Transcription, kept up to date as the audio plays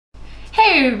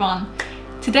Hey everyone!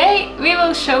 Today we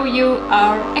will show you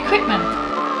our equipment.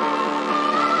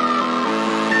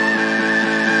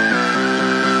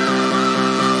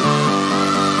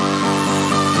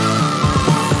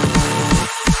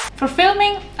 For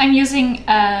filming, I'm using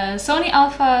a Sony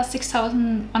Alpha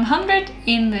 6100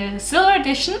 in the silver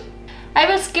edition. I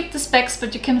will skip the specs,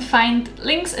 but you can find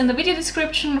links in the video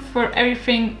description for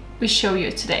everything we show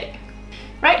you today.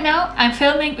 Right now I'm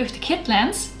filming with the kit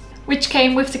lens, which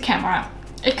came with the camera.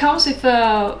 It comes with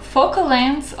a focal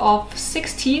length of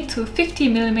 16 to 50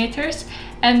 millimeters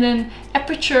and an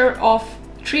aperture of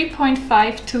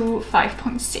 3.5 to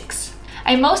 5.6.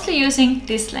 I'm mostly using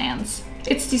this lens.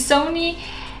 It's the Sony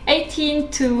 18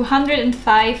 to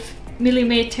 105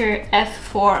 millimeter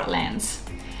f4 lens.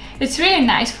 It's really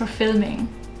nice for filming.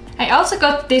 I also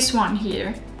got this one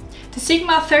here, the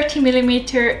Sigma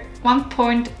 30mm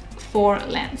 1.4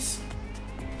 lens.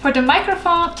 For the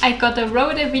microphone, I got a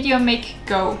RØDE VideoMic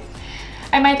GO.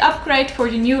 I might upgrade for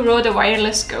the new RØDE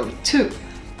Wireless Go too,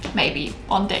 maybe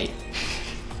one day.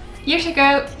 Years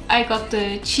ago, I got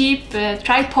the cheap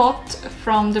tripod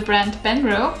from the brand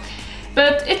Benro,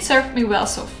 but it served me well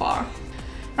so far.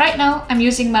 Right now, I'm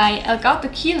using my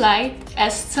Elgato Key Light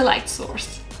as the light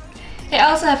source. I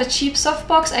also have a cheap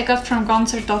softbox I got from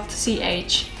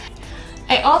gonzer.ch.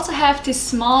 I also have this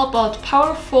small but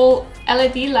powerful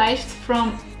LED light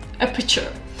from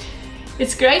Aputure.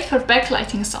 It's great for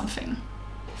backlighting something.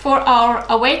 For our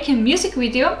Awaken music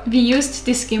video, we used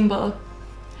this gimbal.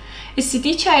 It's the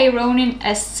DJI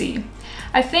Ronin-SC.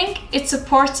 I think it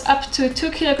supports up to 2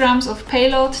 kilograms of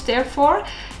payload, therefore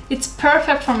it's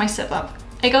perfect for my setup.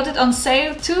 I got it on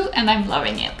sale too and I'm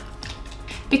loving it.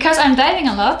 Because I'm diving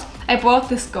a lot, I bought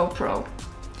this GoPro.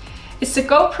 It's the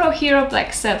GoPro Hero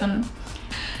Black 7.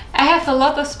 I have a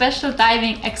lot of special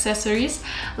diving accessories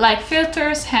like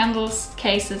filters, handles,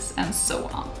 cases and so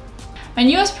on. My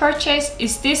newest purchase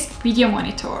is this video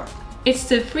monitor. It's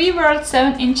the Feelworld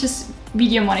 7 inches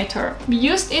video monitor. We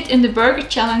used it in the Burger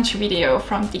Challenge video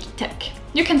from Digitech.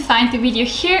 You can find the video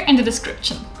here in the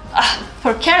description.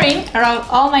 For carrying around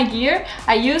all my gear,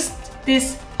 I used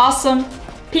this awesome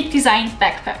Peak Design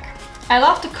backpack. I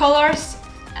love the colors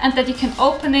and that you can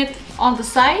open it on the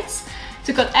sides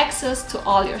to get access to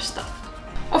all your stuff.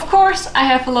 Of course, I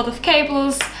have a lot of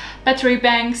cables, battery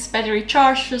banks, battery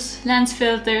chargers, lens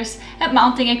filters and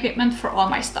mounting equipment for all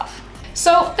my stuff.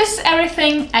 So this is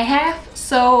everything I have,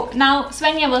 so now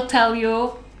Svenja will tell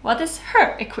you what is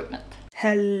her equipment.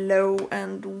 Hello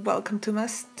and welcome to my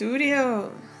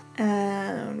studio.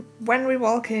 And when we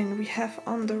walk in, we have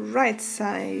on the right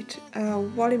side a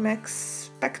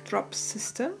Walimex backdrop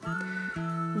system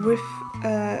with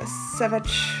a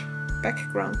Savage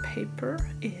background paper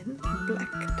in black.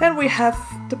 Then we have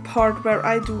the part where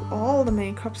I do all the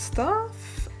makeup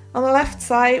stuff. On the left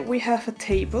side we have a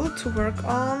table to work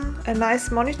on, a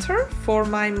nice monitor for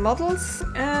my models,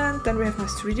 and then we have my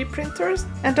 3D printers,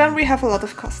 and then we have a lot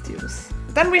of costumes.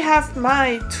 Then we have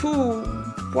my two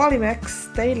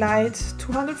Walimex Daylight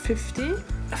 250.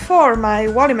 For my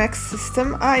Walimex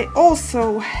system I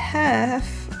also have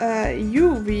a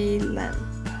UV lamp.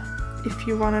 If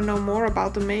you want to know more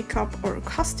about the makeup or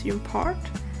costume part,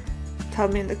 tell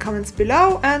me in the comments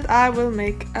below and I will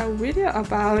make a video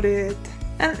about it.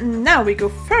 And now we go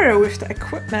further with the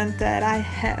equipment that I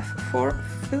have for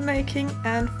filmmaking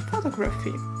and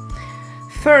photography.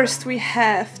 First we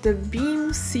have the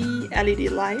BeamZ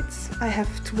LED lights. I have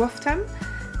two of them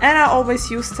and I always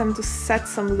use them to set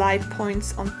some light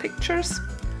points on pictures.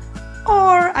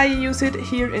 Or I use it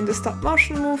here in the stop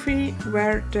motion movie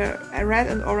where the red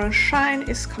and orange shine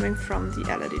is coming from the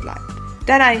LED light.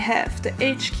 Then I have the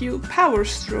HQ Power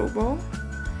Strobo.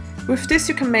 With this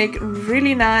you can make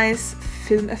really nice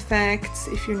film effects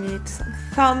if you need some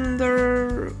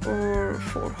thunder or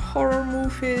for horror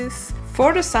movies.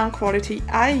 For the sound quality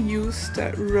I use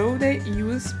the RØDE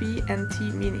USB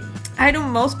NT Mini. I do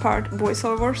most part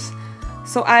voiceovers,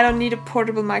 so I don't need a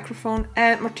portable microphone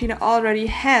and Martina already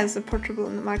has a portable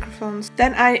microphone.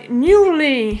 Then I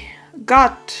newly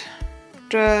got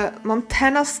the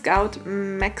Mantona Scout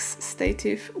Max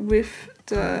stative with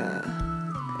the...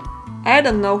 I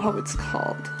don't know how it's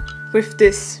called. With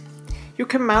this. You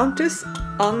can mount this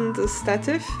on the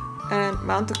stative and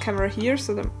mount the camera here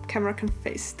so the camera can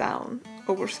face down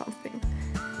over something.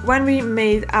 When we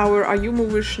made our Ayumu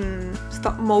Visions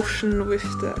stop motion with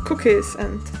the cookies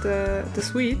and the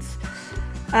sweets,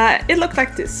 it looked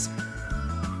like this.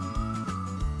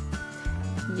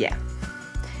 Yeah.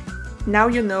 Now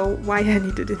you know why I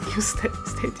needed a new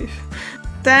stative.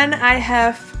 Then I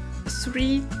have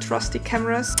three trusty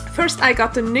cameras. First I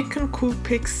got the Nikon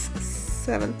Coolpix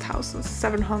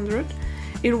 7700.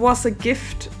 It was a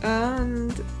gift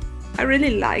and I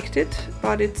really liked it,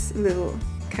 but it's a little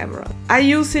camera. I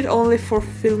use it only for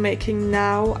filmmaking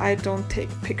now. I don't take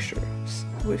pictures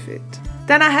with it.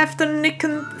 Then I have the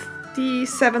Nikon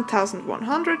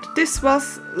D7100. This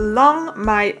was long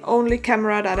my only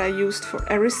camera that I used for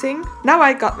everything. Now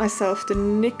I got myself the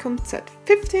Nikon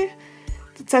Z50.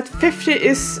 The Z50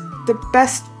 is the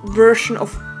best version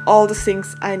of all the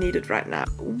things I needed right now.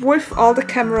 With all the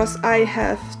cameras I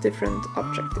have different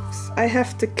objectives. I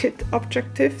have the kit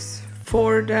objectives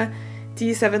for the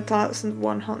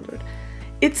D7100.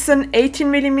 It's an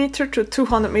 18mm to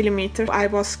 200mm. I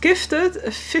was gifted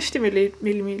a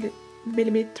 50mm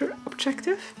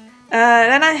objective.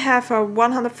 Then I have a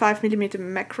 105mm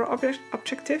macro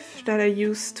objective that I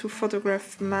use to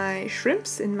photograph my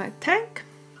shrimps in my tank.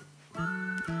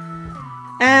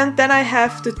 And then I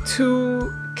have the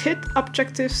two kit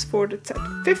objectives for the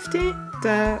Z50.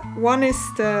 The one is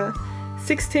the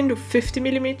 16 to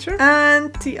 50mm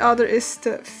and the other is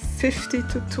the 50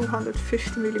 to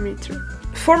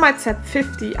 250mm. For my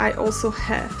Z50 I also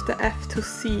have the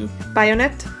FtZ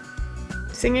Bajonette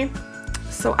thingy,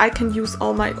 so I can use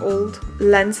all my old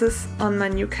lenses on my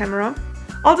new camera.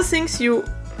 All the things you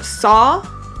saw,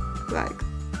 like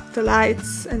the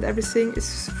lights and everything,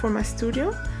 is for my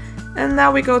studio. And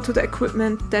now we go to the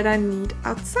equipment that I need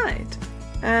outside.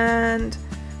 And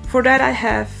for that I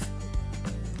have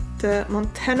the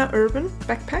Mantona Urban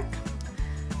backpack,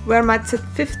 where my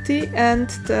Z50 and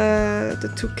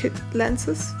the two kit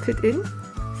lenses fit in.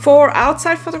 For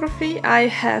outside photography I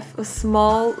have a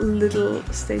small little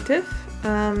stative.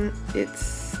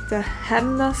 It's the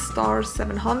Hama Star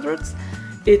 700s.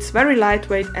 It's very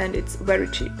lightweight and it's very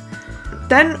cheap.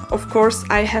 Then, of course,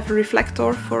 I have a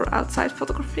reflector for outside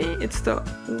photography. It's the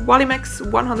Walimex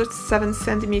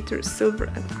 107cm silver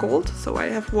and gold, so I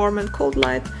have warm and cold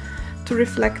light to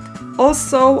reflect.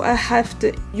 Also, I have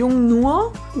the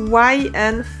Ayumu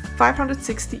YN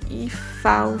 560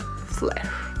 EV flash.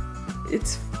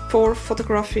 It's for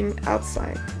photographing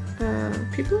outside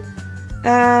people.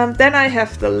 Then I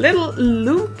have the little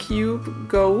Lume Cube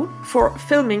Go for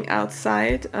filming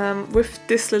outside. With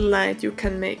this little light you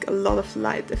can make a lot of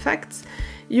light effects.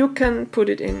 You can put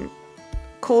it in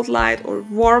cold light or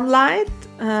warm light.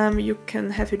 You can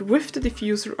have it with the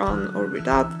diffuser on or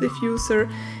without the diffuser.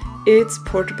 It's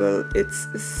portable, it's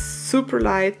super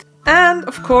light. And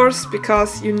of course,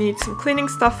 because you need some cleaning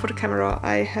stuff for the camera,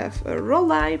 I have a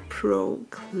PolarPro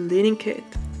cleaning kit.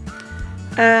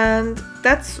 And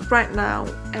that's right now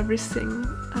everything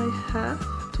I have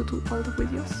to do all the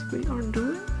videos we are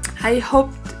doing. I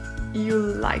hope you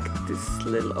liked this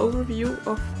little overview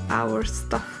of our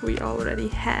stuff we already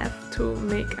have to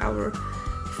make our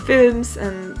films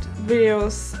and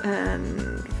videos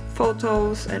and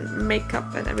photos and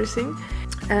makeup and everything.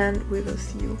 And we will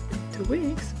see you in 2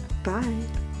 weeks. Bye!